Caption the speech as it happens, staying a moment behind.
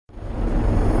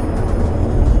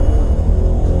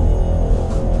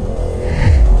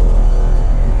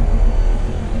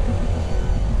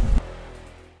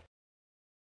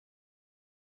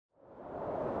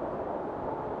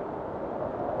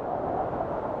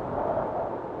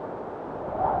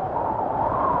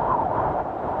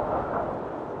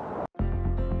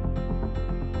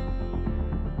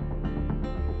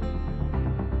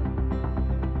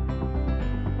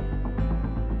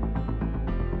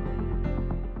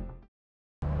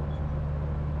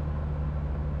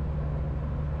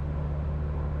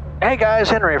Hey guys,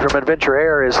 Henry from Adventure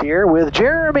Air is here with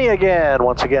Jeremy again,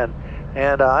 once again.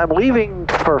 And I'm leaving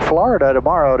for Florida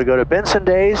tomorrow to go to Benson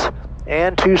Days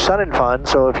and to Sun and Fun.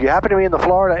 So if you happen to be in the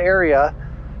Florida area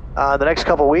the next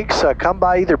couple weeks, come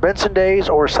by either Benson Days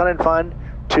or Sun and Fun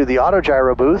to the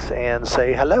AutoGyro booth and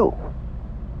say hello.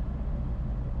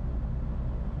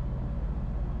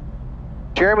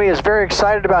 Jeremy is very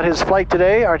excited about his flight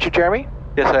today, aren't you, Jeremy?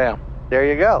 Yes, I am. There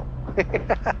you go.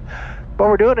 What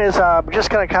we're doing is I'm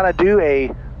just going to kind of do a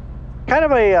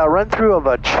run through of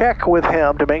a check with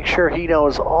him to make sure he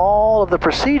knows all of the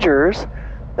procedures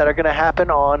that are going to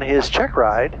happen on his check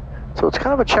ride. So it's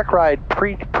kind of a check ride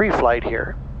pre-flight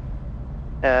here,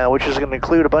 which is going to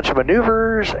include a bunch of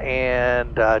maneuvers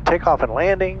and takeoff and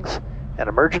landings and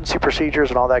emergency procedures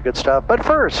and all that good stuff. But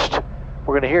first,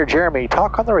 we're going to hear Jeremy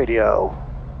talk on the radio.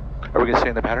 Are we going to stay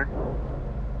in the pattern?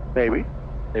 Maybe.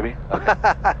 Maybe? Okay.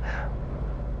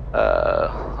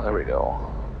 There we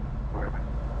go.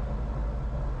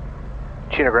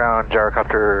 Chino ground,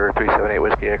 Gyrocopter 378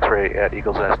 Whiskey X-ray at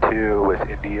Eagles Nest 2 with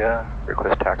India.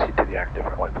 Request taxi to the active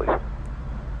runway, please.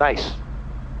 Nice.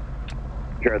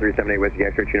 Gyro 378 Whiskey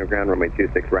X-ray, Chino ground, runway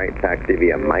 26 right, taxi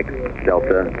via Mike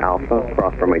Delta Alpha,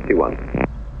 cross runway 21.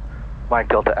 Mike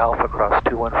Delta Alpha, cross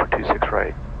 21 for 26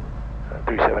 right,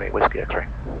 378 Whiskey X-ray.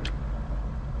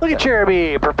 Look at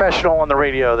Jeremy, professional on the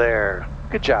radio there.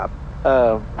 Good job.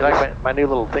 You like my new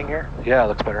little thing here? Yeah, it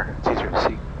looks better. It's easier to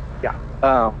see.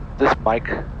 Yeah. This mic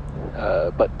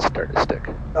button started to stick.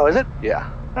 Oh, is it?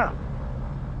 Yeah. Oh.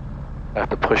 I have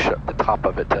to push up the top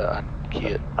of it to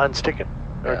unkey it. Unstick it,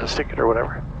 or to stick it, or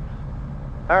whatever.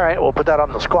 All right, we'll put that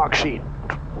on the squawk sheet.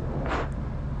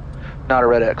 Not a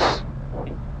red X.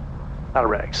 Not a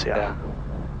red X, yeah.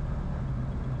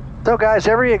 So guys,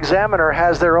 every examiner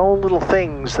has their own little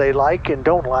things they like and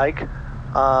don't like.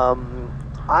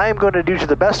 I'm going to do, to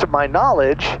the best of my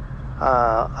knowledge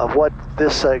of what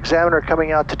this examiner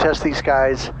coming out to test these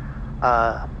guys,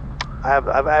 I have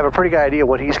a pretty good idea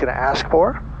what he's going to ask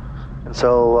for, and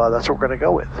so that's what we're going to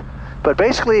go with. But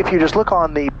basically, if you just look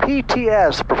on the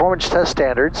PTS, Performance Test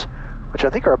Standards, which I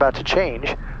think are about to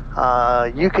change,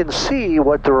 you can see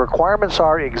what the requirements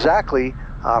are exactly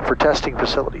for testing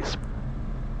facilities.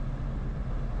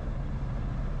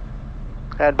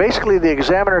 And basically, the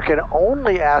examiner can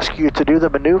only ask you to do the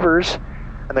maneuvers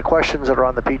and the questions that are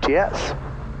on the PTS.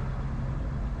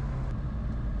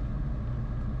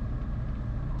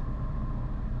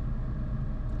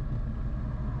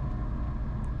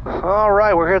 All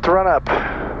right, we're here at the run-up.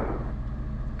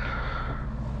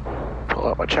 Pull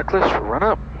out my checklist for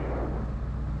run-up.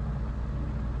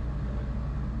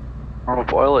 Normal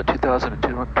oil at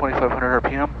 2,500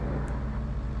 RPM.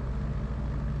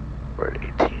 We're at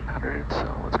 1,800,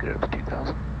 so let's get it up to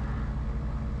 2,000.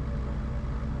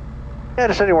 Yeah,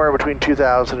 just anywhere between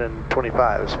 2,000 and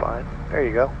 25 is fine. There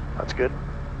you go. That's good.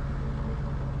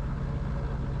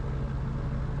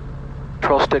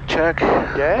 Control stick check.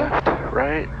 Okay. Left,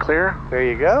 right, clear. There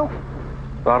you go.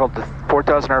 Throttled to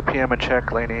 4,000 RPM and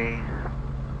check. Lane A,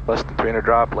 less than 300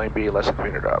 drop. Lane B, less than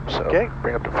 300 drop. So okay.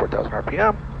 Bring up to 4,000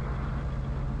 RPM.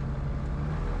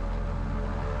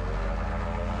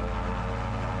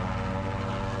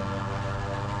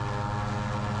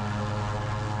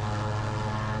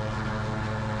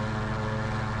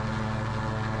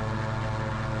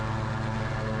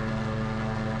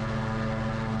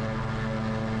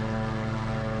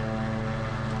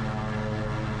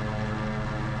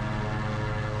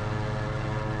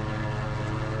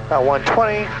 About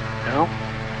 120. No.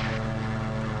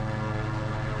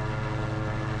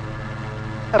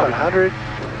 About 100.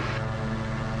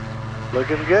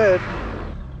 Looking good.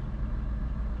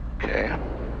 Okay.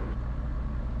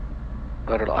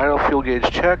 Lateral idle fuel gauge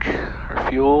check. Our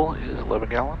fuel is 11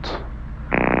 gallons.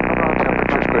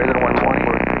 Temperature is greater than 120.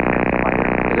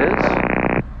 It is.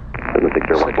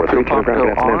 Second fuel pump go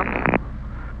on.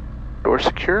 Door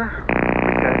secure.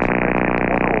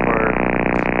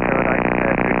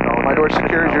 My door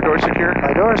secure. Is your door secure?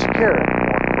 My door is secure.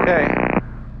 Okay.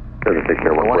 Doesn't take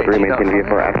care of 143, maintain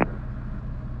VFR.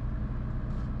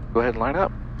 Go ahead and line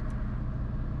up.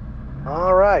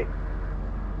 All right.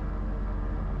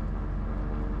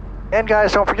 And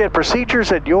guys, don't forget,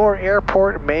 procedures at your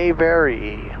airport may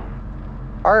vary.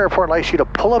 Our airport likes you to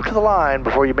pull up to the line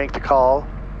before you make the call.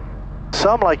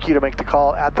 Some like you to make the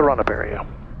call at the run-up area.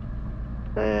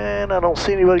 And I don't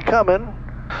see anybody coming.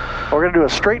 We're going to do a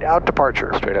straight out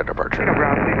departure. Straight out departure.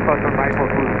 Ground, please close on right for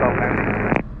full stop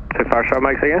landing. 6 hour short,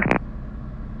 Mike, say again?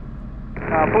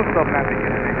 Full stop landing in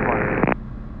the next one.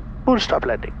 Full stop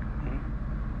landing.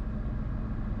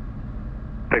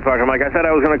 Big Fox, Mike, I said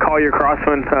I was going to call your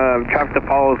crosswind. Traffic that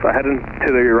follows heading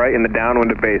to the right in the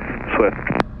downwind of base, Swift.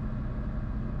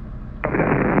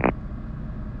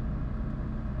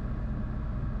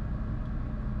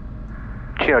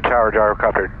 Tower,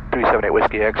 Gyrocopter 378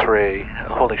 Whiskey X-ray,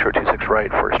 holding short 26 right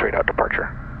for a straight out departure.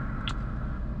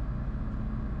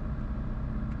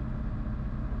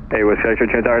 Hey, Whiskey X-ray,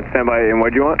 Chino Tower, standby, and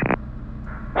what do you want?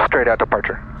 Straight out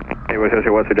departure. Hey, Whiskey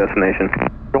X-ray, what's the destination?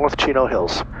 North Chino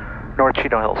Hills. North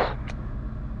Chino Hills.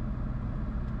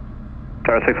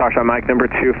 Tower 6 Foxtrot, Mike number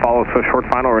 2, follow so short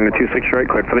final, we're in the 26 right,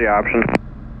 clear for the option.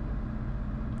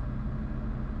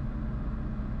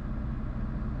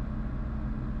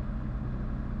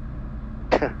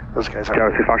 Those guys are.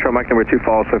 Tower 6 Foxtrot, Mike number 2,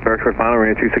 follow so very short final, we're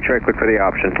in the 26 right, click for the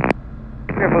option.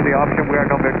 Clear for the option, we are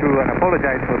number 2 and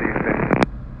apologize for the incident.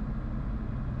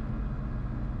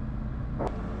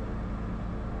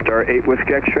 Tower 8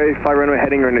 Whiskey X-ray, fly runway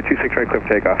heading, we're in the 26 right, clear for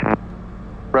takeoff.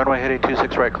 Runway heading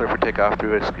 26 right, clear for takeoff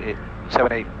through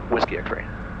 78 Whiskey X-ray.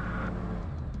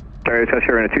 Tower 8 X-ray,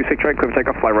 we're in the 26 right, clear for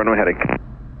takeoff, fly runway heading.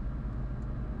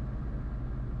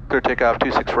 Clear takeoff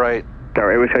 26 right.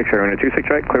 Tower 8 Whiskey X-ray, we're in the 26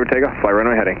 right, clear for takeoff, fly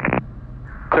runway heading.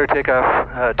 Clear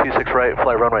takeoff 26 right,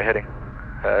 fly runway heading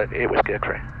 8 Whiskey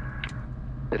X-ray.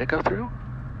 Did it go through?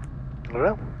 I don't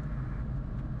know.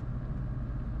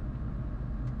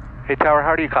 Hey Tower,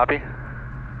 how do you copy?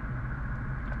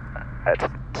 That's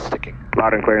sticking.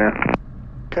 Loud and clear now.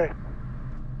 Okay.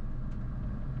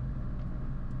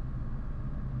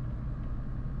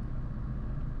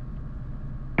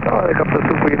 Helicopter 2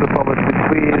 for you to follow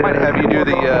between. I might have you do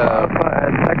the. Alpha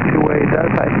and taxiway,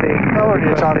 that's I think. Oh,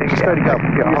 it's on. It's ready to go.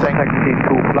 You think? Taxi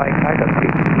to flying tiger.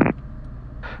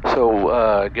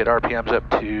 So get RPMs up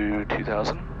to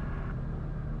 2,000.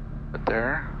 Right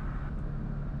there.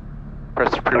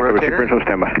 Press the pre-rotator. Principal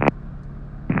standby.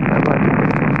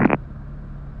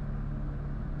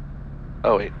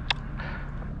 Oh wait.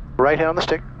 Right hand on the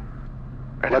stick.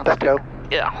 Right Let that go.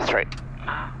 Yeah, that's right.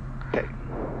 Okay.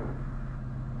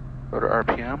 Go to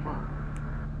RPM.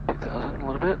 2,000 a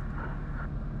little bit.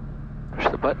 Push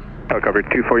the button. Helicopter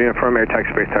 2-4 uniform, air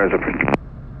taxi base tires up.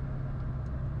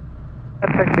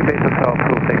 Taxi base itself,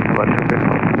 so thanks so much for this.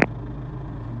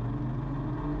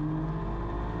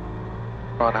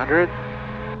 100.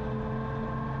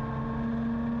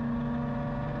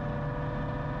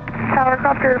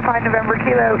 Gyrocopter 5 November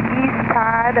Kilo East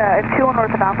Pad, 2 on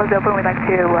north of Alpha is open. We'd like to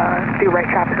do right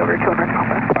traffic over to 2 on north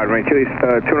Alpha. 5 running 2 East,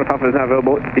 2 north Alpha is not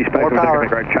available. Eastbound, More power.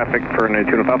 right traffic for 2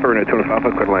 north Alpha, we're in 2 north Alpha,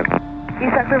 clear to land.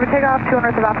 East side clear for takeoff, 2 on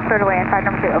north of Alpha, clear to land, 5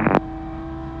 number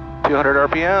 2. 200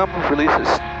 RPM. Release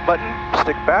this button.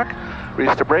 Stick back.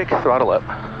 Release the brake. Throttle up.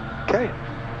 Okay.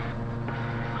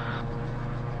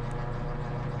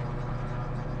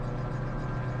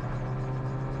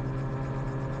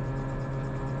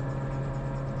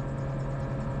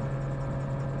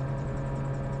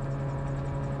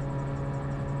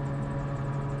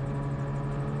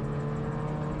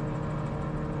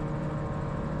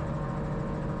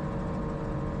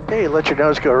 Hey, let your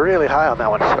nose go really high on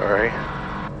that one. Sorry.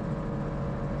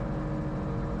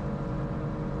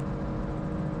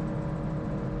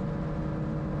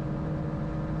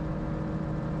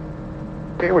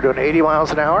 Okay, we're doing 80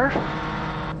 miles an hour.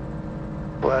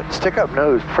 But stick up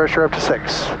nose, pressure up to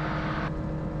 6.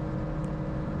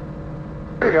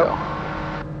 There you go.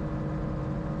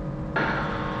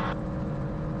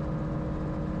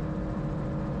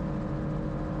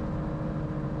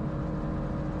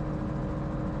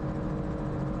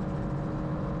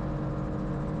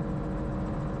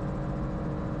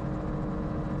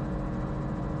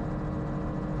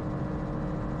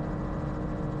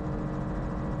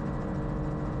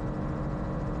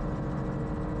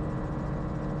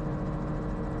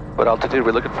 What altitude are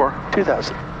we looking for?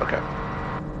 2,000. Okay.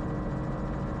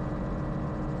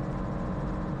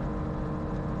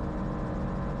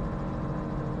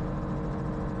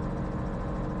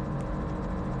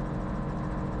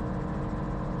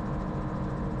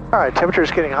 All right,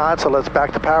 temperature's getting hot, so let's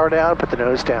back the power down, put the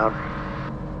nose down.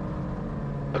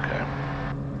 Okay.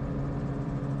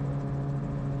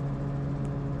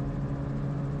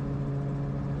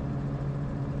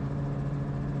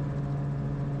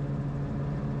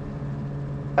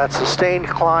 That sustained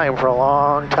climb for a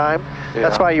long time. Yeah.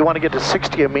 That's why you want to get to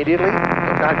 60 immediately,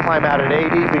 not climb out at 80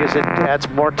 because it adds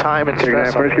more time and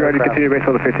stress on the You're ready to aircraft. continue base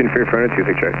level 15 for your front,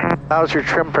 26 right. How's your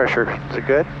trim pressure? Is it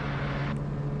good?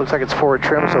 Looks like it's forward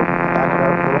trim, so back it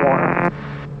up a little more.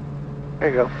 There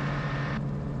you go.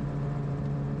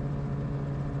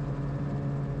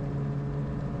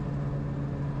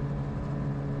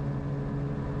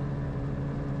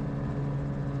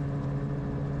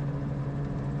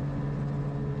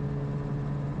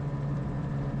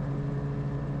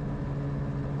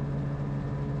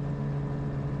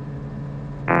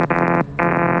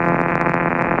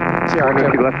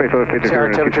 See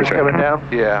our temperature's coming down?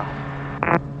 Yeah.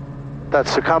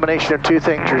 That's a combination of two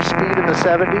things, your speed in the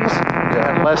 70s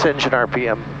and less engine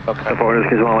RPM. Okay. Forward,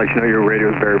 just want to let you know your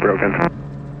radio is very broken.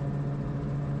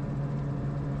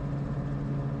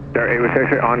 Star 8 Whiskey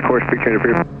X-ray, on course, speed change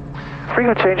approved.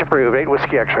 Frequent change approved, 8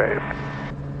 Whiskey X-ray.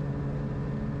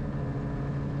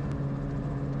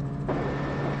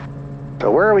 So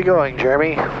where are we going,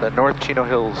 Jeremy? The North Chino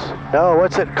Hills. No,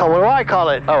 what's it called? What do I call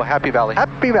it? Oh, Happy Valley.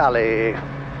 Happy Valley.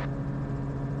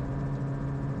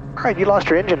 All right, you lost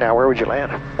your engine now. Where would you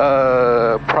land?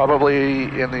 Probably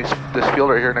in this field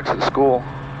right here next to the school.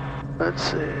 Let's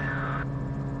see.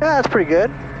 Yeah, that's pretty good.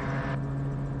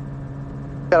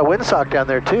 Got a windsock down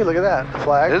there too. Look at that, the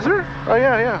flag. Is there? Oh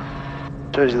yeah.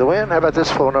 Shows you the wind. How about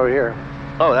this phone over here?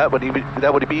 Oh, that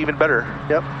would be even better.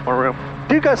 Yep. More room.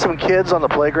 Dude, got some kids on the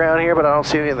playground here, but I don't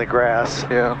see any in the grass.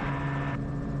 Yeah.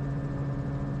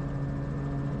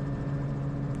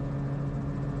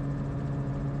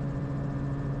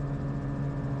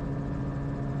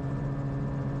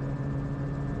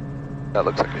 That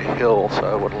looks like a hill, so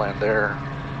I would land there.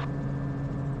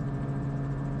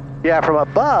 Yeah, from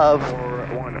above,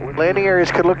 landing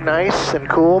areas could look nice and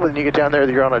cool, but then you get down there,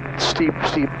 you're on a steep,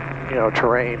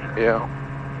 terrain. Yeah.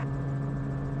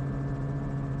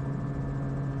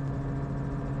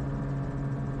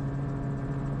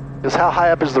 Just how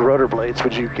high up is the rotor blades,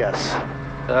 would you guess?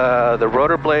 The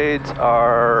rotor blades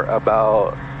are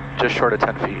about just short of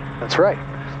 10 feet. That's right.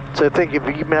 So I think if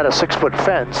you had a 6-foot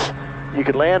fence, you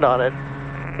could land on it.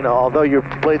 Although your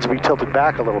blades would be tilted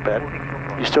back a little bit,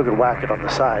 you still could whack it on the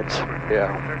sides. Yeah.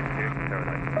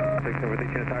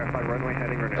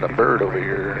 Got a bird over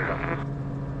here.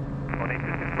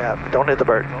 Yeah, don't hit the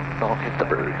bird. Don't hit the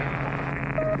bird.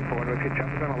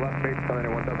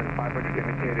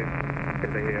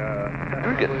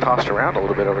 We're getting tossed around a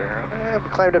little bit over here. We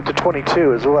climbed up to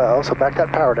 22 as well, so back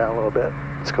that power down a little bit.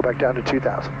 Let's go back down to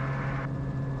 2,000.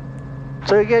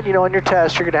 So again, on your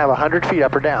test, you're going to have 100 feet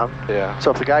up or down. Yeah.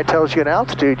 So if the guy tells you an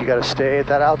altitude, you got to stay at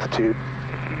that altitude.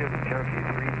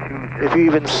 If you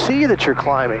even see that you're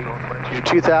climbing, you're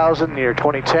 2,000, you're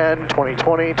 2010,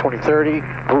 2020, 2030,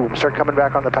 boom, start coming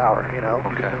back on the power,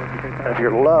 Okay. And if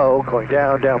you're low, going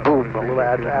down, boom, a little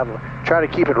avalanche. Try to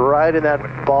keep it right in that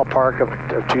ballpark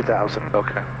of 2,000.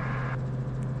 Okay.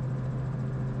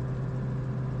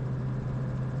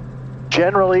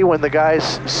 Generally, when the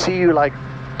guys see you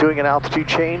doing an altitude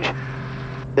change,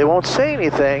 they won't say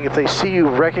anything if they see you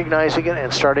recognizing it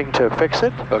and starting to fix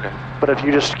it. Okay. But if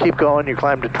you just keep going, you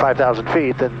climb to 5,000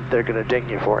 feet, then they're going to ding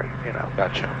you for it,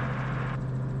 Gotcha.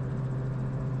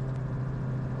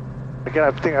 Again,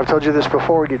 I think I've told you this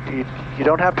before, you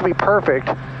don't have to be perfect,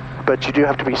 but you do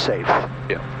have to be safe.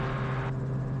 Yeah.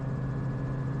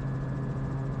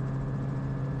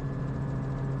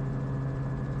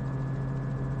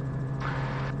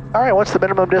 All right, what's the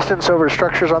minimum distance over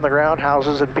structures on the ground,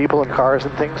 houses and people and cars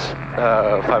and things?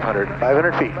 500.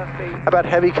 500 feet. How about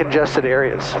heavy congested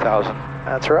areas? 1,000.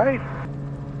 That's right.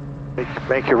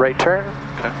 Make your right turn.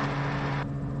 Okay.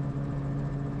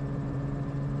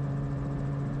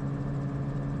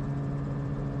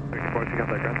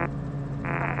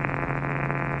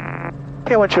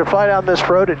 Okay, I want you to fly down this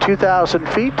road at 2,000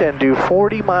 feet and do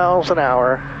 40 miles an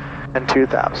hour and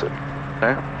 2,000.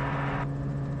 Okay.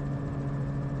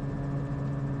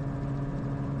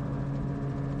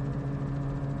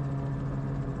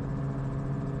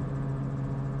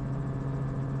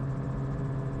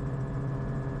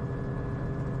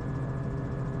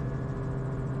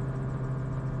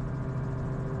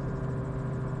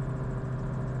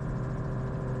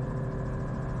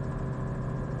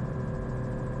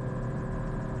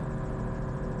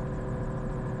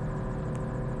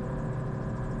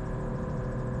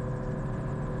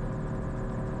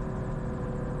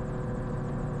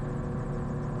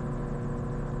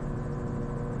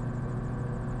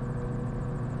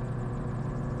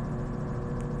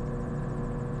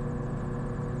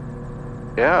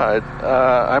 Yeah,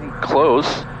 I'm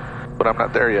close, but I'm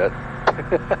not there yet.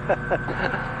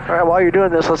 All right, while you're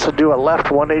doing this, let's do a left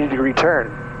 180-degree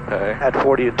turn at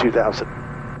 40 and 2,000.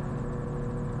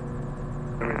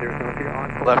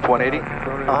 Left 180?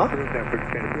 Uh-huh.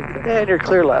 And you're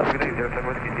clear left.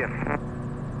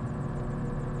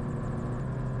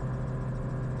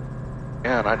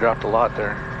 Man, I dropped a lot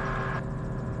there.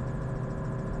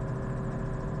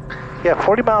 Yeah,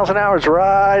 40 miles an hour is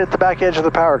right at the back edge of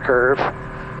the power curve.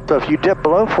 So if you dip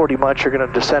below 40 much, you're going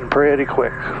to descend pretty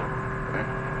quick.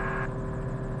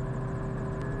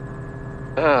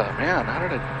 Man, how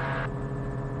did I...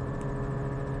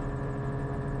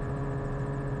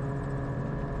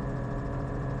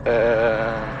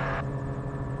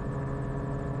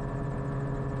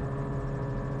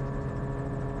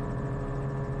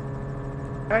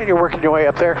 Alright, you're working your way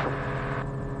up there.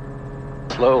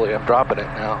 Slowly, I'm dropping it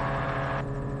now.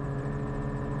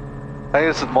 I think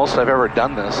this is the most I've ever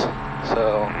done this,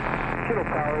 so.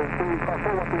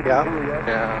 Yeah.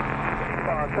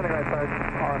 Yeah. Setting right side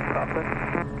on Stockton.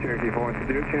 Cherokee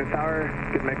 412, Chino Tower,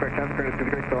 good make right turn to the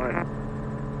great line.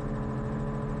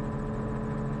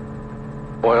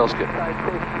 Oil's getting.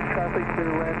 Traffic to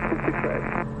the west, 26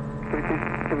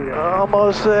 right.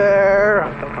 Almost there.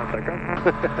 No contact, right?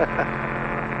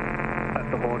 That's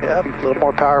the whole. Yep, a little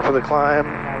more power for the climb.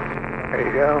 There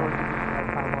you go.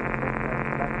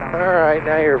 Alright,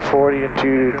 now you're 40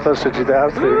 and close to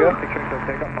 2,000. There you go.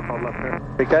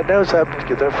 Pick that nose up,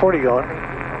 get that 40 going.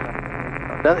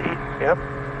 Yep.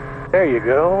 There you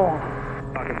go.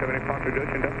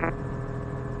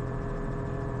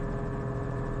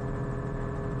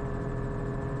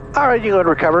 Alright, you go and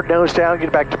recover, nose down,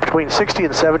 get back to between 60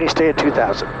 and 70, stay at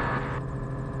 2,000.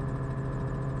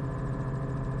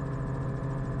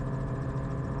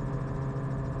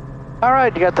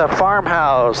 Alright, you got the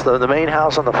farmhouse, the main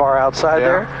house on the far outside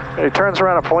there. It turns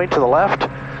around a point to the left,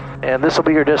 and this will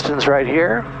be your distance right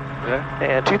here. Yeah.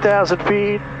 And 2,000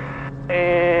 feet,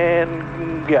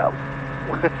 and go.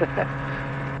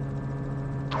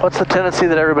 What's the tendency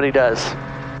that everybody does?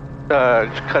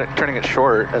 Turning it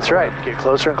short. That's right, get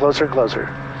closer and closer and closer.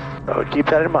 So keep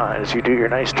that in mind as you do your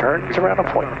nice turns around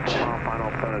a point.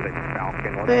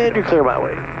 And you clear my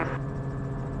way.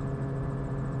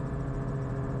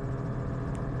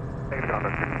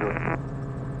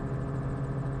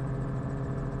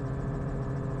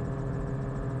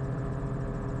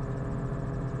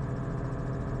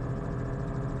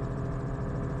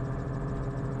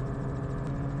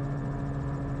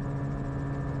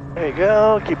 There you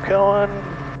go, keep going.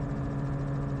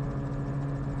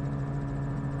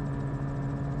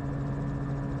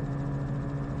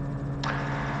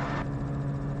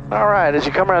 All right, as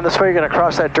you come around this way, you're going to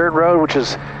cross that dirt road, which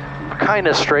is kind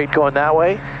of straight going that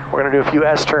way. We're going to do a few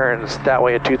S-turns that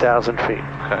way at 2,000 feet.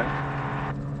 Okay.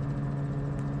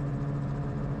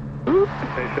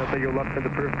 Hey, Shelter, you're left in the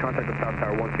first contact with South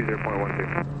Tower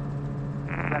 120.12.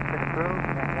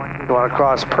 You want to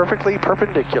cross perfectly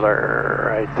perpendicular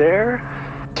right there.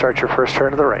 Start your first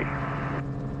turn to the right.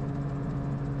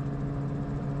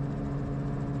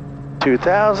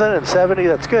 2,070,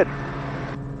 that's good.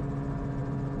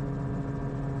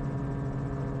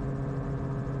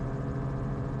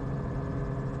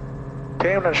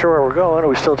 Okay, I'm not sure where we're going. Are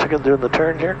we still doing the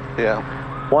turn here? Yeah.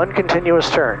 One continuous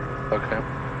turn. Okay.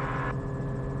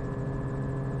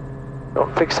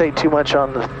 Don't fixate too much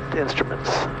on the instruments.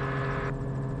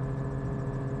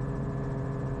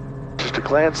 Just a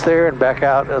glance there and back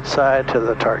out outside to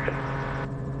the target.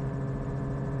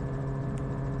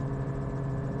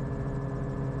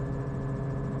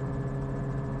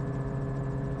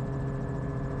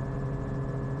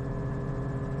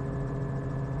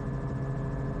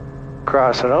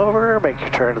 Cross it over, make your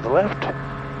turn to the left.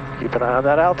 Keep an eye on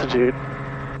that altitude.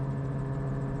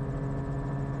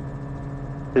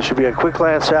 This should be a quick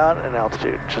glance out and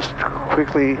altitude, just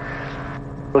quickly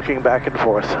looking back and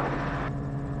forth.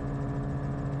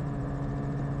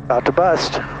 About to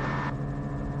bust.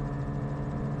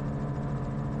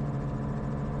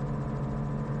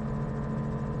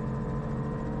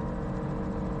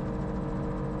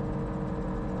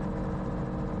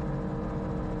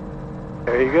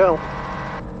 There you go.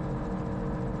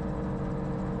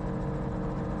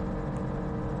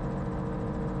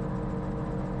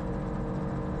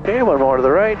 Okay, one more to the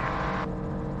right.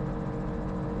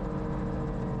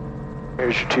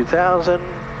 Here's your 2,000.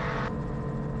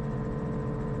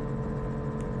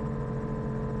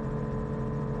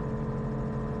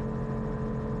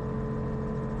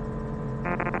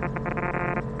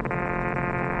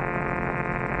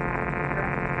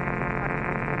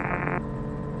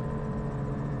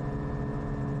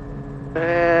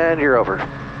 And you're over.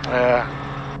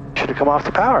 Should have come off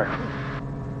the power.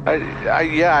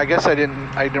 Yeah, I guess I didn't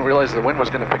realize the wind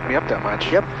was going to pick me up that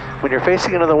much. Yep. When you're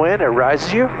facing into the wind, it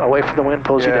rises you. Away from the wind,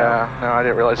 pulls you down. Yeah, no, I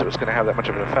didn't realize it was going to have that much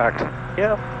of an effect.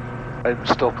 Yeah. I'm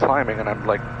still climbing and I'm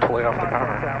like pulling off the power.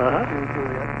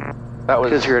 Uh-huh. That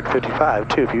was Because you're at 55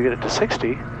 too. If you get it to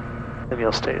 60, then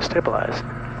you'll stay stabilized.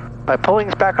 By pulling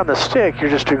back on the stick,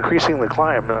 you're just increasing the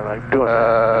climb, like doing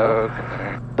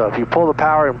okay. So if you pull the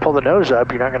power and pull the nose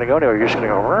up, you're not going to go anywhere. You're just going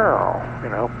to go, you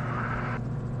know.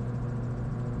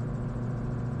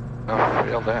 Oh,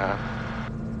 failed that.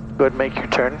 Go ahead and make your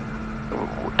turn.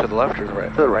 To the left or the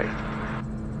right? To the right.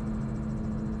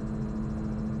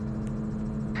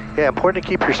 Yeah, important to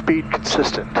keep your speed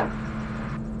consistent.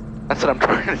 That's what I'm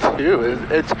trying to do.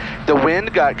 It's the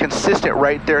wind got consistent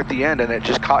right there at the end, and it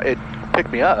just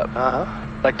picked me up. Uh-huh.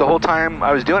 Like the whole time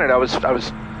I was doing it,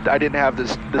 I didn't have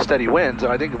the steady winds.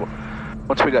 And I think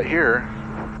once we got here,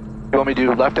 you want me to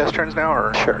do left S turns now,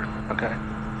 or? Sure. Okay.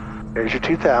 There's your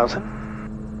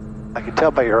 2,000. I can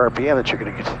tell by your RPM that you're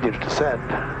going to continue to descend.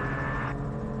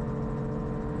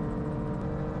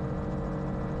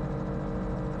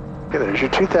 Okay, there's your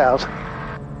 2,000.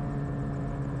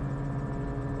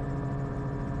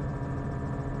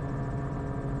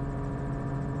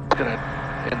 It's going to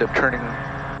end up turning.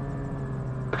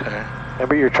 Okay.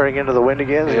 Remember, you're turning into the wind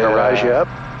again. It's going to rise you up.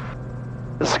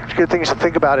 This is good things to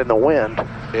think about in the wind.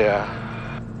 Yeah.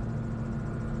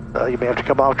 You may have to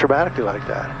come off dramatically like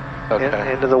that.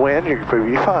 Okay. Into the wind, you'll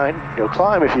be fine. You'll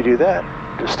climb if you do that.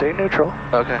 Just stay neutral.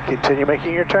 Okay. Continue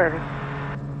making your turn.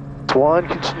 It's one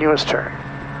continuous turn.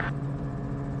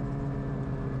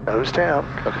 Nose down.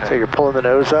 Okay. So you're pulling the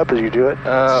nose up as you do it.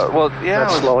 Well, yeah.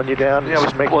 That's slowing you down. Yeah, I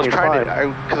was making you trying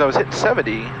climb. because I was hitting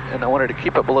 70, and I wanted to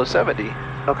keep it below 70.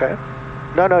 Okay.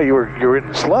 No, you were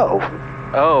hitting slow.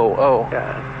 Oh.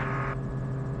 Yeah.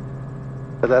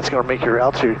 But that's going to make your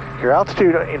altitude. Your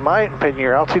altitude, in my opinion,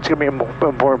 your altitude's going to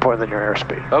be more important than your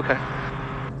airspeed. Okay.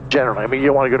 Generally, I mean, you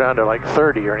don't want to go down to like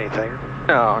 30 or anything.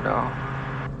 No.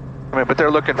 I mean, but they're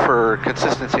looking for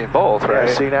consistency in both, right?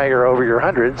 Yeah, see, now you're over your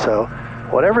 100, so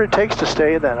whatever it takes to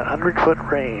stay in that 100-foot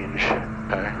range.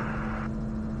 Okay.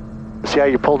 See how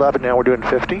you pulled up and now we're doing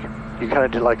 50? You kind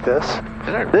of did like this.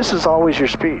 This is always your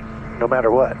speed, no matter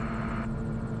what.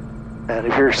 And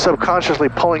if you're subconsciously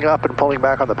pulling up and pulling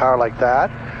back on the power like that,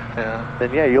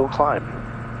 then yeah, you'll climb.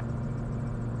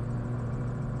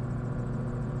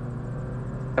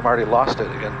 I've already lost it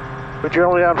again. But you're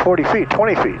only down 40 feet,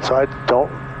 20 feet, so I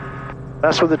don't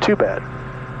mess with it too bad.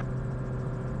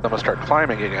 I'm going to start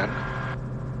climbing again.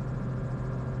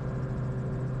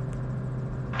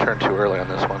 Turned too early on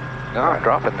this one. No, I'm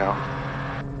dropping now.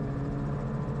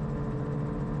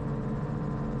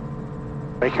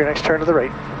 Make your next turn to the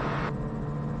right.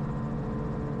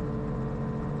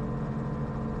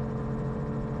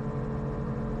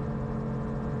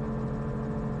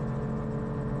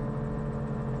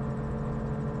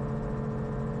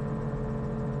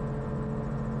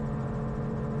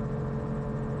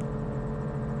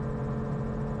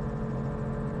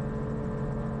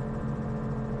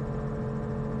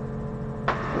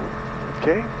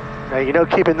 Okay, now you know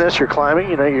keeping this, you're climbing,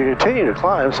 you continue to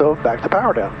climb, so back the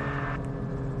power down.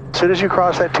 As soon as you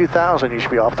cross that 2,000, you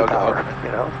should be off the power,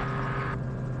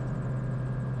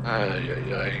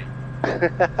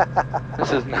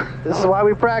 This is why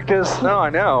we practice. No,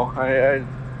 I know. I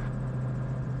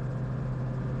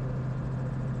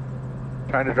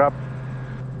trying to drop.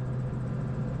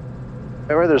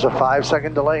 Remember, there's a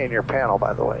 5-second delay in your panel,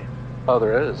 by the way. Oh,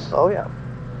 there is? Oh, yeah.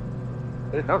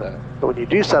 I didn't know that. So when you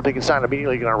do something, it's not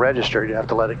immediately going to register. You have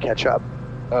to let it catch up.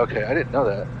 Okay, I didn't know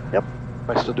that. Yep. Am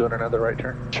I still doing another right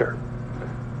turn? Sure.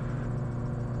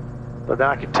 So now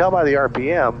I can tell by the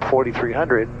RPM,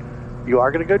 4,300, you are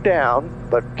going to go down,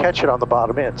 but catch it on the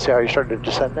bottom end. See how you're starting to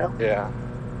descend now? Yeah.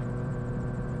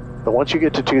 But once you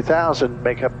get to 2,000,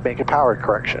 make a power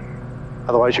correction.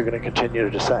 Otherwise, you're going to continue to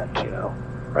descend,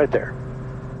 right there.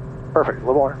 Perfect, a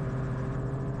little more.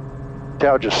 See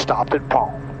how it just stopped it,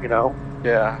 boom,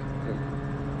 Yeah.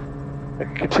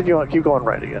 Continue on, keep going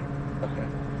right again. Okay.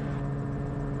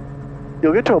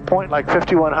 You'll get to a point like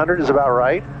 5,100 is about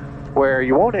right, where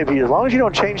you won't, as long as you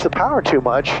don't change the power too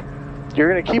much, you're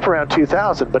going to keep around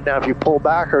 2,000. But now if you pull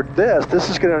back or this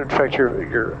is going to affect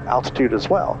your altitude as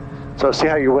well. So see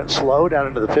how you went slow down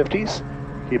into the 50s?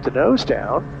 Keep the nose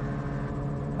down.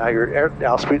 Now your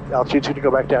altitude's going to go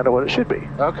back down to what it should be.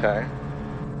 Okay.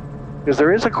 Because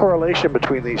there is a correlation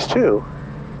between these two.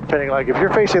 Depending, like if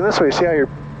you're facing this way, see how your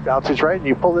altitude's right, and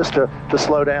you pull this to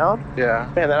slow down? Yeah.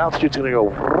 Man, that altitude's going to go,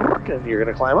 and you're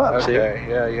going to climb up, see? Okay,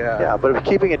 yeah. Yeah, but if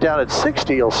keeping it down at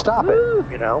 60, you'll stop it,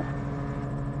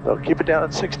 So keep it down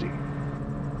at 60.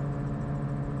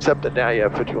 Except that now you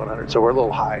have 5,100, so we're a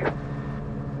little high.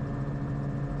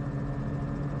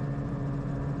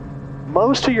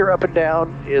 Most of your up and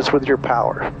down is with your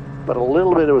power, but a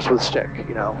little bit was with stick,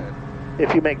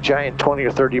 If you make giant 20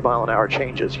 or 30 mile an hour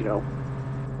changes,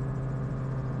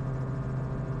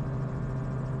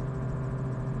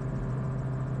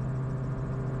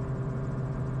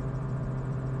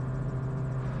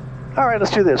 All right,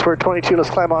 let's do this. We're at 22. Let's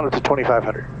climb on up to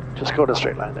 2,500. Just go to a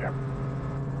straight line there.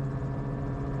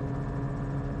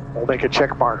 We'll make a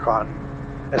check mark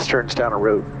on S turns down a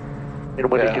road in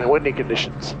windy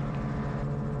conditions.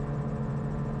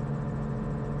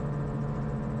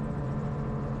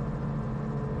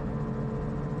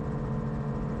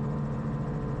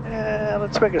 And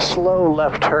let's make a slow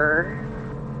left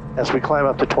turn as we climb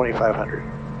up to 2,500.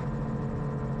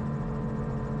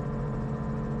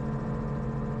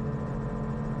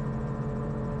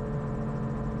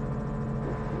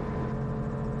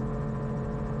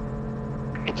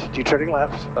 Continue turning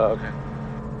left. Oh, okay.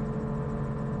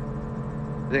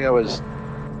 I think I was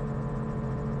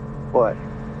What?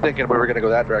 thinking we were going to go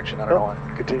that direction. I don't know why.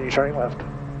 Continue turning left.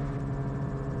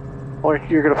 Or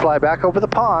you're going to fly back over the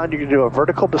pond. You're going to do a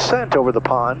vertical descent over the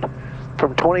pond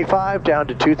from 25 down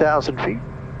to 2,000 feet.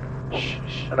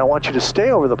 And I want you to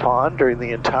stay over the pond during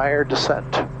the entire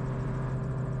descent.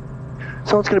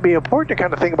 So it's going to be important to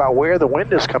kind of think about where the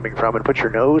wind is coming from and put your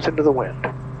nose into the wind.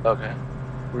 Okay.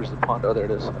 Where's the pond? Oh, there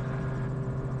it is. Okay.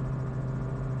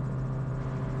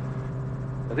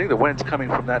 I think the wind's coming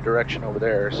from that direction over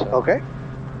there. So. Okay.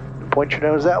 Point your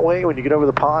nose that way. When you get over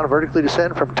the pond, vertically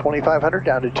descend from 2,500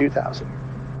 down to 2,000.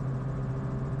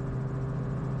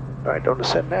 All right, don't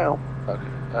descend now. Okay.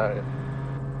 All right.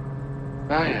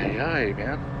 Aye,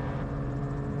 man.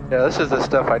 Yeah, this is the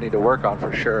stuff I need to work on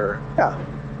for sure. Yeah.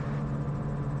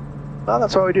 Well,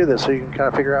 that's why we do this, so you can kind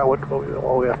of figure out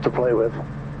what we have to play with.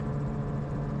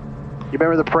 You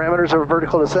remember the parameters of a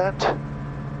vertical descent?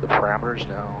 The parameters?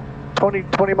 No.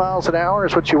 20 miles an hour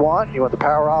is what you want. You want the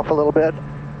power off a little bit.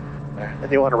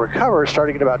 And you want to recover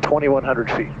starting at about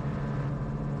 2,100 feet.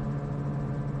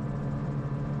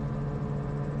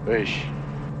 Ish.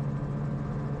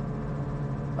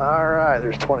 All right,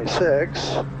 there's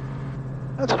 26.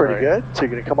 That's pretty good. So you're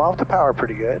going to come off the power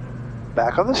pretty good.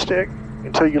 Back on the stick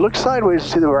until you look sideways to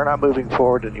see that we're not moving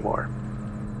forward anymore.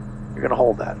 You're going to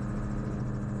hold that.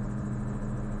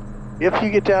 If you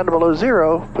get down to below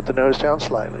 0, put the nose down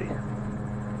slightly.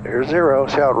 There's 0.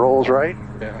 See how it rolls right?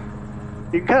 Yeah.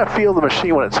 You can kind of feel the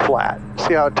machine when it's flat.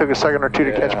 See how it took a second or two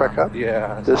to catch back up?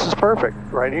 Yeah. This is perfect.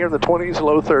 Right here in the 20s,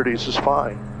 low 30s is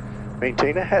fine.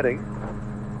 Maintain a heading.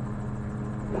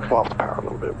 We'll come off the power a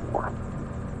little bit more.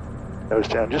 Nose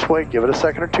down. Just wait. Give it a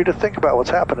second or two to think about what's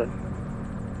happening.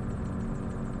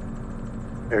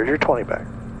 There's your 20 back.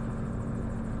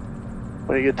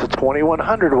 When you get to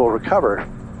 2,100, we'll recover.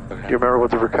 Okay. Do you remember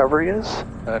what the recovery is?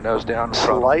 Nose down.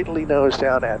 Slightly nose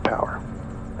down, add power.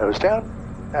 Nose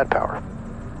down, add power.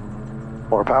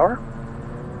 More power.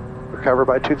 Recover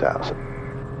by 2,000.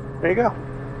 There you go.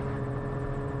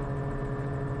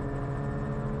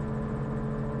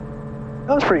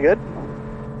 That was pretty good.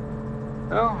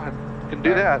 Oh, I can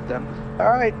do that then. All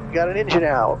right, got an engine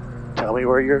out. Tell me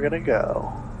where you're going to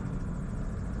go.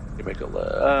 You make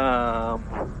a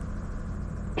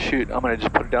shoot, I'm going to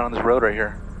just put it down on this road right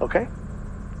here. Okay.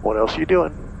 What else are you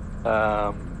doing?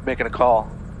 Making a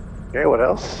call. Okay, what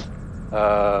else?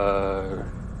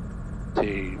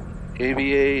 See,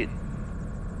 aviate,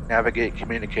 navigate,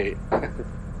 communicate.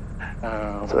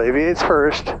 So aviate's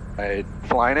first.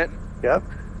 Flying it. Yep.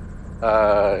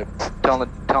 Telling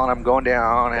I'm going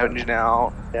down, engine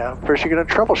out. Yeah. First you're going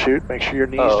to troubleshoot. Make sure your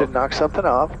knees didn't knock something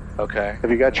off. Okay. Have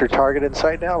you got your target in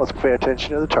sight now? Let's pay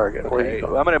attention to the target. Okay. Where are you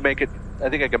going? I'm going to make it. I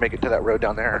think I can make it to that road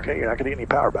down there. Okay, you're not going to get any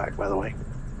power back, by the way.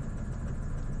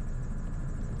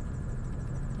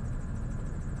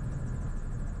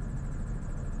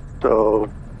 So,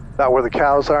 about where the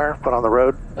cows are, but on the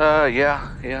road?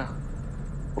 Yeah.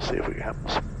 We'll see if we can have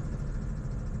this.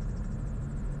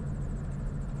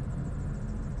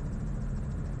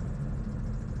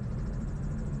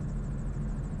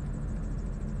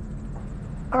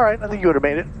 All right, I think you would have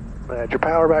made it. Add your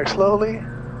power back slowly.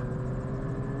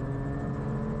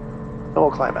 And we'll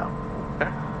climb out.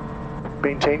 Okay.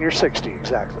 Maintain your 60,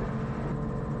 exactly.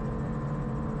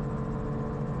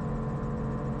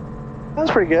 That's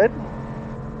pretty good.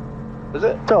 Is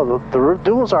it? So the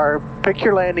rules are, pick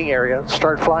your landing area,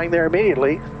 start flying there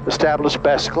immediately, establish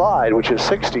best glide, which is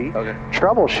 60, Okay.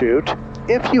 troubleshoot.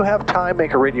 If you have time,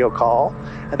 make a radio call,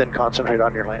 and then concentrate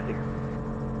on your landing.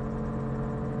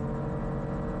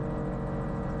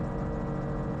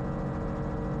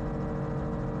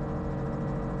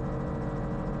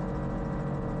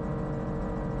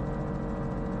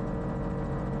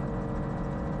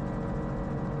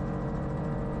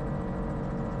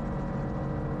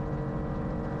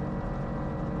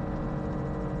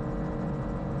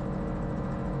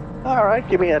 All right,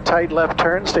 give me a tight left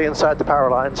turn. Stay inside the power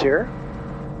lines here.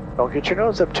 Don't get your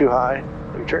nose up too high.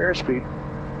 Look at your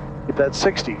airspeed. Get that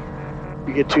 60. If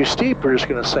you get too steep, we're just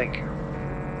going to sink.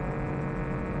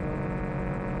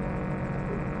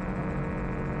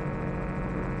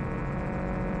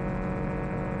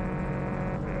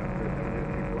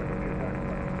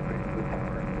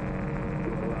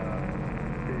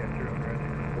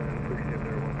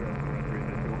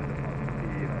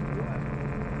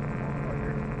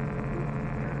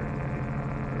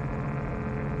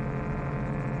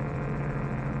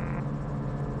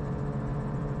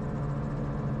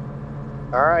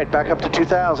 All right, back up to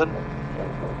 2,000.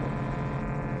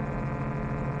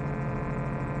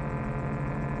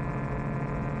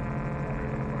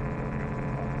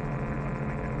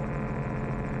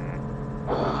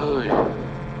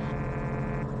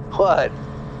 What?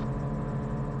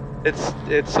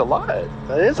 It's a lot. It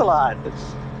is a lot.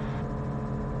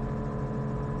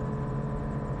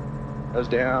 Goes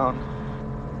down.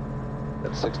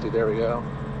 That's 60. There we go.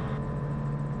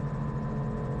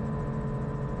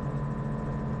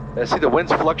 I see the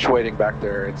wind's fluctuating back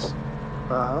there. It's.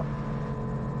 Uh-huh.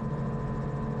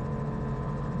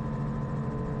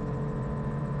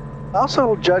 I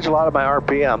also judge a lot of my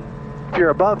RPM. If you're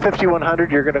above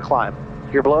 5100, you're going to climb.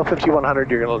 If you're below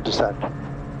 5100, you're going to descend.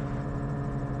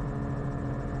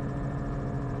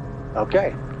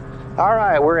 Okay. All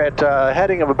right, we're at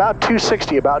heading of about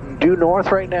 260, about due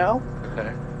north right now. Okay.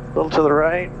 A little to the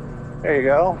right. There you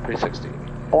go. 360.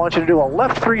 I want you to do a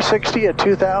left 360 at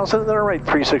 2000, and then a right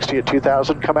 360 at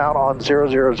 2000. Come out on 000.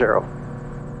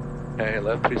 Okay,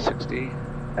 left 360.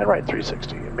 And right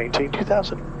 360, and maintain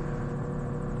 2000.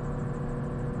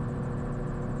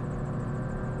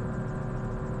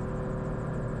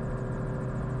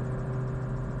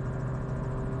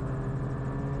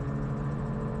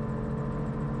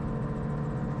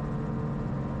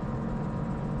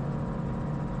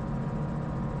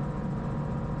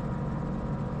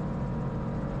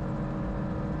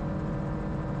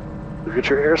 Look at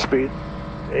your airspeed.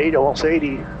 Almost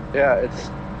 80. Yeah, it's.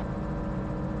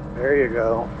 There you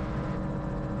go.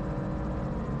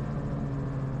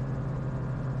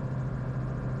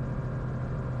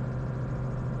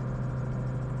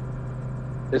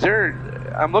 Is there?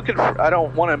 I'm looking for. I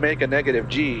don't want to make a negative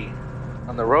G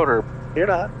on the rotor. You're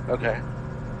not. Okay.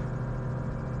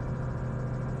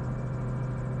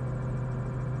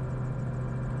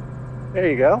 There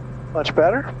you go. Much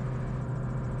better.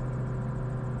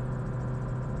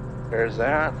 There's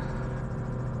that.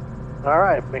 All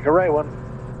right, make a right one.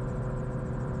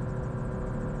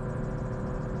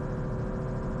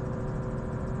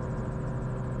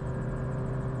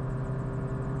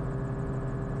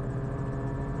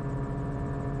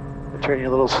 Turn you a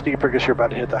little steeper because you're about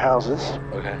to hit the houses.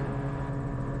 Okay.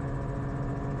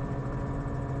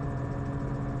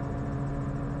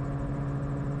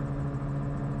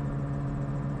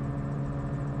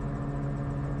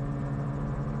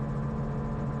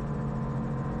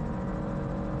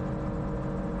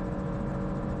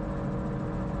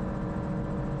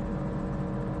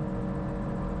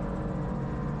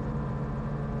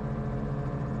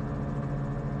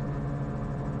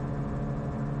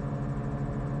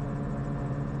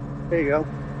 There you go.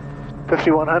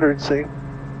 5100, see?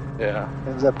 Yeah.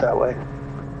 Ends up that way.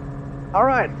 All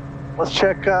right, let's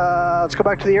check, let's go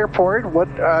back to the airport.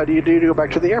 What do you do to go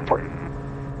back to the airport?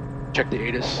 Check the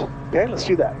ATIS. Okay, let's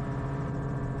do that.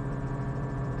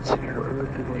 Let's see here.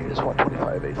 ATIS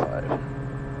 125.85.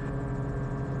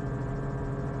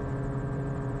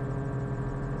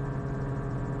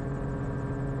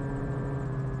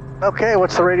 Okay,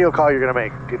 what's the radio call you're gonna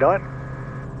make? Do you know it?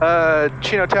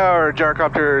 Chino Tower,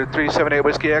 Gyrocopter 378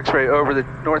 Whiskey X-ray over the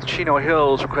North Chino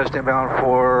Hills. Request inbound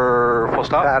for full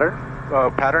stop. Pattern.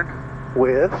 Pattern.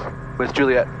 With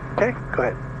Juliet. Okay, go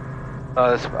ahead.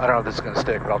 I don't know if this is going to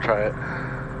stick, but I'll try it.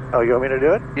 Oh, you want me to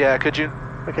do it? Yeah, could you?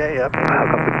 Okay, yep.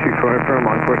 Helicopter 2 firm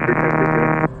on course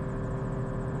 310.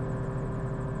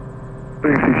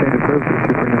 Change of services,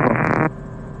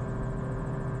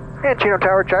 2 And Chino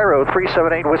Tower, Gyro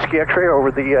 378 Whiskey X-ray over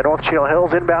the North Chino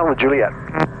Hills, inbound with Juliet.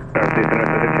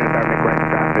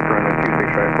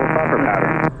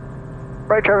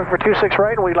 Right traffic for 26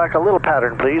 right, and we'd like a little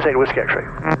pattern, please. 8 Whiskey X-ray.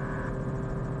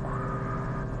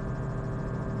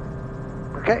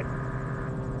 Okay.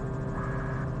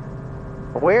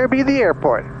 Where be the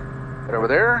airport? Right over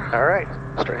there. All right.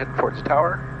 Straight heading towards the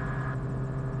tower.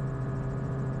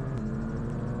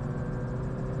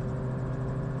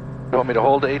 You want me to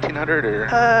hold to 1800 or?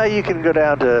 You can go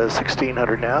down to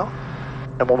 1600 now,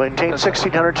 and we'll maintain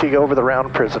 1600 till you go over the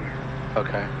round prison.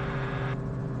 Okay.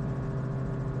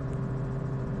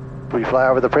 When you fly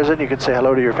over the prison, you can say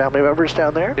hello to your family members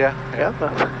down there. Yeah.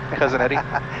 Cousin Eddie.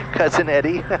 Cousin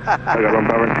Eddie. I got on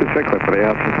power 26, that's what I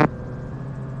asked.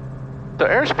 So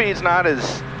airspeed's not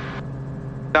as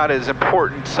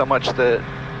important so much that.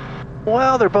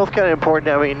 Well, they're both kind of important.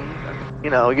 I mean, you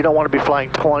know, you don't want to be flying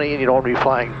 20, and you don't want to be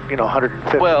flying,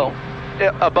 150. Well,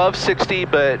 above 60,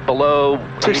 but below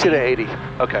 60 to 80.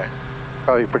 Okay.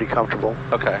 Probably pretty comfortable.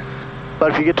 Okay.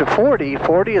 But if you get to 40,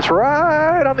 40 is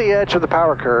right on the edge of the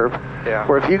power curve. Yeah.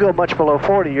 Where if you go much below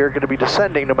 40, you're going to be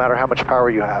descending no matter how much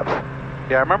power you have.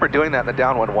 Yeah, I remember doing that in the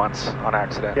downwind once on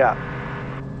accident. Yeah.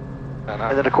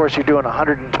 And then, of course, you're doing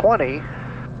 120,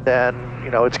 then,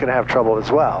 it's going to have trouble as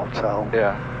well, so.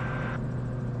 Yeah.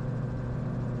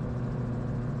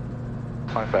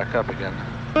 Climb back up again.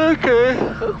 Okay.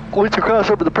 Once you cross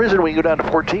over the prison, we can go down to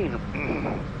 14.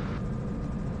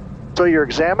 So your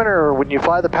examiner, when you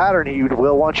fly the pattern, he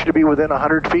will want you to be within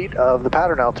 100 feet of the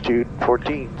pattern altitude,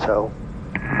 14, so.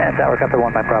 And Gyrocopter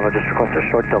 1 by Bravo, just request a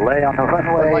short delay on the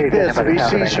runway. Like this, if he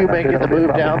sees you making the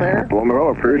move down there,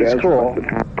 he's cool.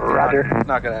 Roger.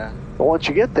 Not gonna. But once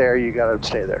you get there, you gotta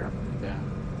stay there. Yeah.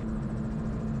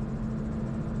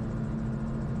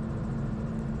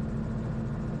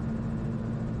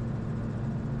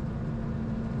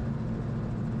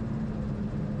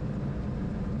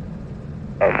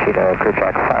 Chino, crew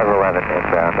deck 511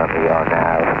 inbound on the yaw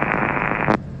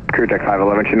now. Crew deck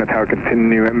 511, Chino Tower,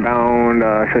 continue inbound.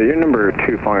 So you're number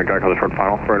 2 following your Gyrocopter short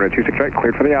final. Runway 26 right,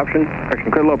 cleared for the option.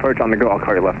 Correction, clear low approach on the go, I'll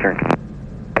call your left turn.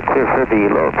 Clear for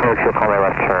the low approach, you'll call my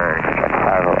left turn. Crew deck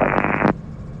 511.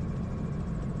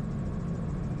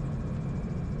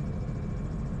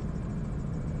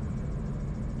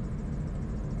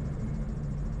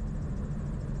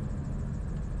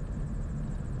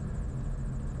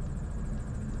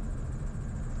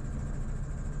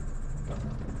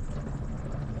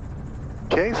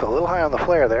 Okay, so a little high on the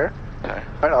flare there. Okay.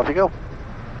 All right, off you go.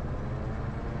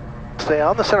 Stay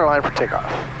on the center line for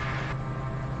takeoff.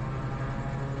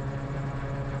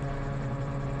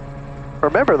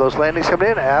 Remember, those landings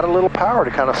coming in, add a little power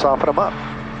to kind of soften them up.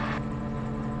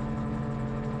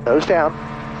 Nose down,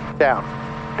 down,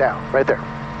 down, right there.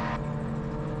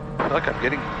 I feel like I'm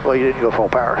getting. Well, you didn't go full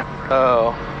power.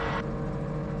 Oh.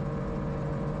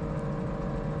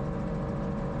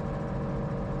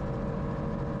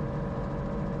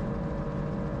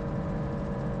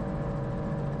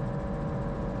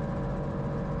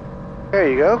 There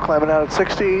you go, climbing out at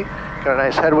 60. Got a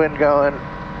nice headwind going.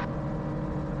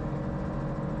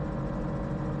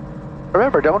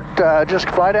 Remember, don't just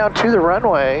fly down to the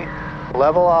runway,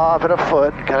 level off at a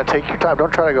foot, and kind of take your time. Don't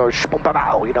try to go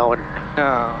shboom-ba-bow, you know, and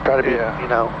No. try to be, Yeah. you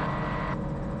know.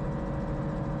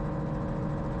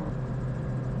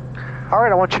 All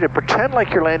right, I want you to pretend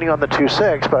like you're landing on the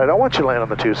 2.6, but I don't want you to land on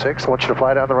the 2.6. I want you to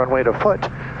fly down the runway at a foot,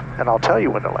 and I'll tell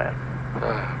you when to land.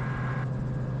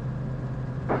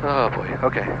 Oh boy.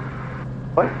 Okay.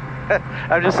 What?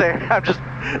 I'm just saying. I'm just.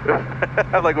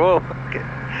 I'm like, whoa. Okay.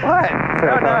 What?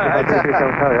 No.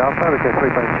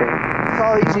 It's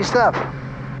all easy stuff.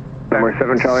 Number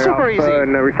 7 Charlie Super Alpha,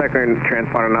 easy. no recycling,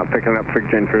 transponder not picking up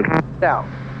friction food. Now,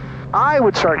 I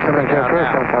would start coming down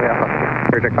now.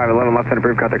 Crew deck 511, left side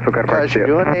approved, contact full cut apart. Because you're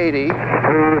doing 80, and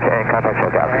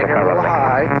you're a little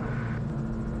high.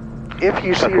 If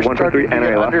you see your start to get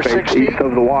under 60, east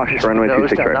of the wash, just runway nose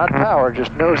 26 down, right. not power,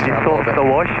 just nose down a little bit. The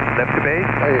wash, left to base.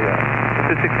 There you go.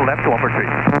 26 left,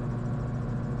 143.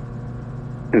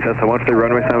 And that's the 13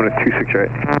 runway sign with a 26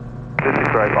 right. 26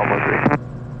 right, 113.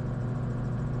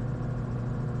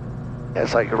 Yeah,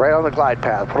 it's like right on the glide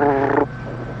path.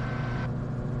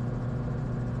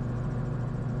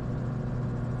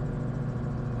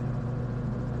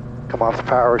 Come off the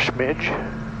power a smidge.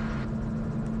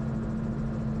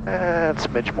 And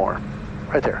smidge more.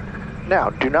 Right there.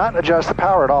 Now, do not adjust the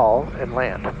power at all and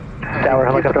land. Tower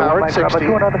Keep the helicopter power 1 at by Bravo 60.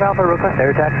 2 on the Alpha, request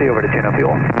air taxi over to Chino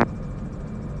fuel.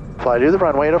 Fly to the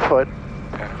runway at a foot.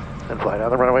 And fly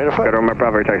down the runway at a foot. Got on my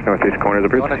Bravo taxi northeast corner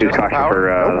of the You wanna bridge. He's adjust the caution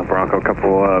power? for the Bronco, a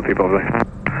couple people over there.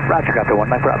 Roger, Copter 1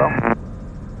 by Bravo.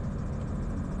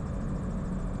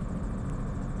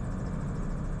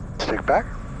 Stick back.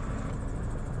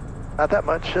 Not that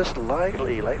much, just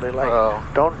lightly. Oh.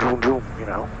 Don't zoom, you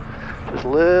know. Just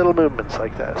little movements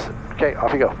like this. Okay,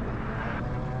 off you go.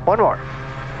 One more.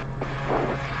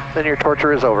 Then your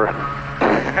torture is over.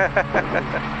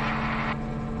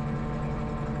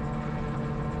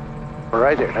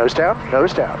 Right there, nose down,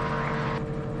 nose down.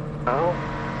 No.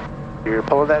 You're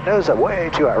pulling that nose up way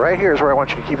too high. Right here is where I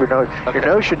want you to keep your nose. Okay. Your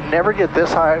nose should never get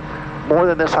this high, more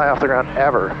than this high off the ground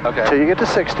ever. Okay. Till you get to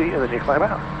 60 and then you climb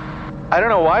out. I don't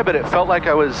know why, but it felt like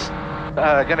I was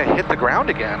gonna hit the ground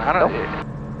again. I don't know.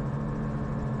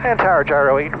 And Tower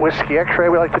Gyro 8 Whiskey X-ray,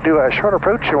 we like to do a short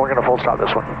approach and we're going to full stop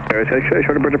this one. There is a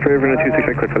short approach approved and a 26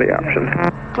 right, clear for the option.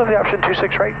 Live the option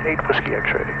 26 right, 8 Whiskey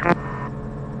X-ray.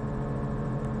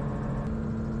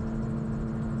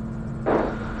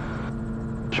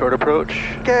 Short approach.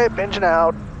 Okay, engine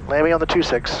out, land me on the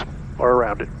 26 or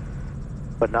around it,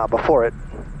 but not before it.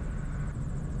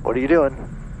 What are you doing?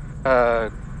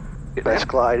 Best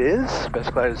glide is?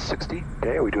 Best glide is 60.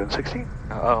 Okay, are we doing 60?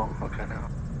 Oh, okay now.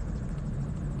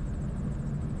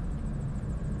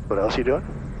 What else are you doing?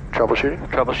 Troubleshooting?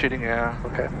 Troubleshooting, yeah.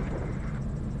 Okay.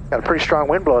 Got a pretty strong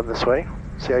wind blowing this way.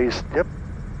 See how you, yep.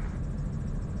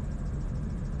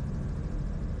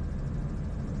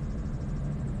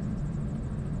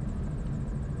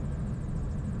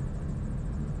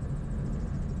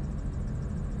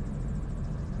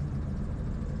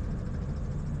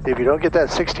 If you don't get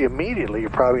that 60 immediately, you're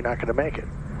probably not going to make it.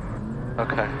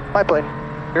 Okay. My plane.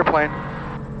 Your plane.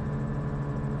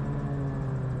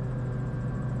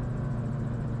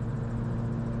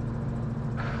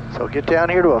 So get down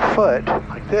here to a foot,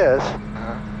 like this.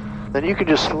 Then you can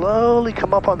just slowly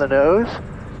come up on the nose.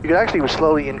 You can actually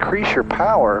slowly increase your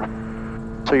power.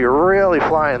 So you're really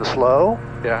flying slow.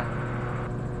 Yeah.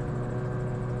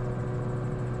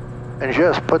 And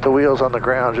just put the wheels on the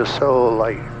ground just so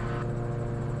light.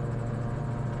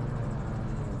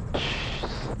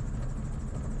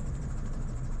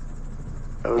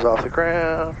 Nose off the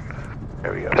ground.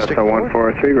 There we go. That's a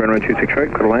 143, runway 26 right,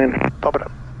 clear to land. Pump it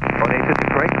up.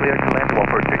 186 right, clear to land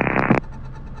 146.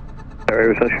 Sorry,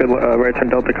 was that good? Right turn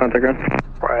Delta, contact ground.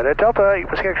 Right at Delta, you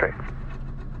must get straight.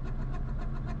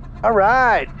 All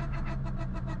right.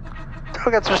 So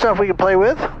we got some stuff we can play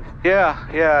with.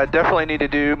 Yeah, definitely need to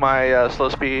do my slow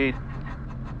speed.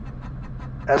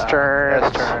 S-turns.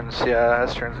 S-turns, yeah,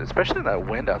 S-turns, especially in that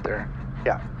wind out there.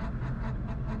 Yeah.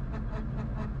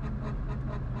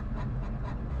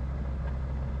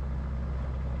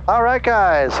 All right,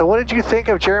 guys. So what did you think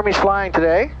of Jeremy's flying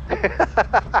today?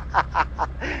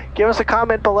 Give us a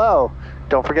comment below.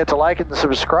 Don't forget to like and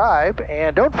subscribe.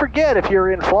 And don't forget, if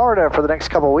you're in Florida for the next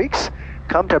couple of weeks,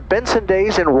 come to Benson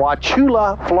Days in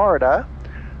Wauchula, Florida,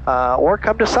 or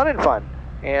come to Sun and Fun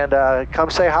and come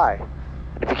say hi.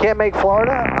 If you can't make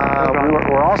Florida,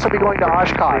 we'll also be going to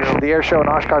Oshkosh, the air show in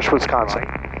Oshkosh, Wisconsin.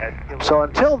 So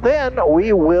until then,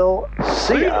 we will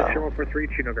see you. 143,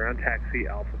 Chino ground, taxi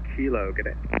Alpha Kilo, good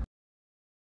day.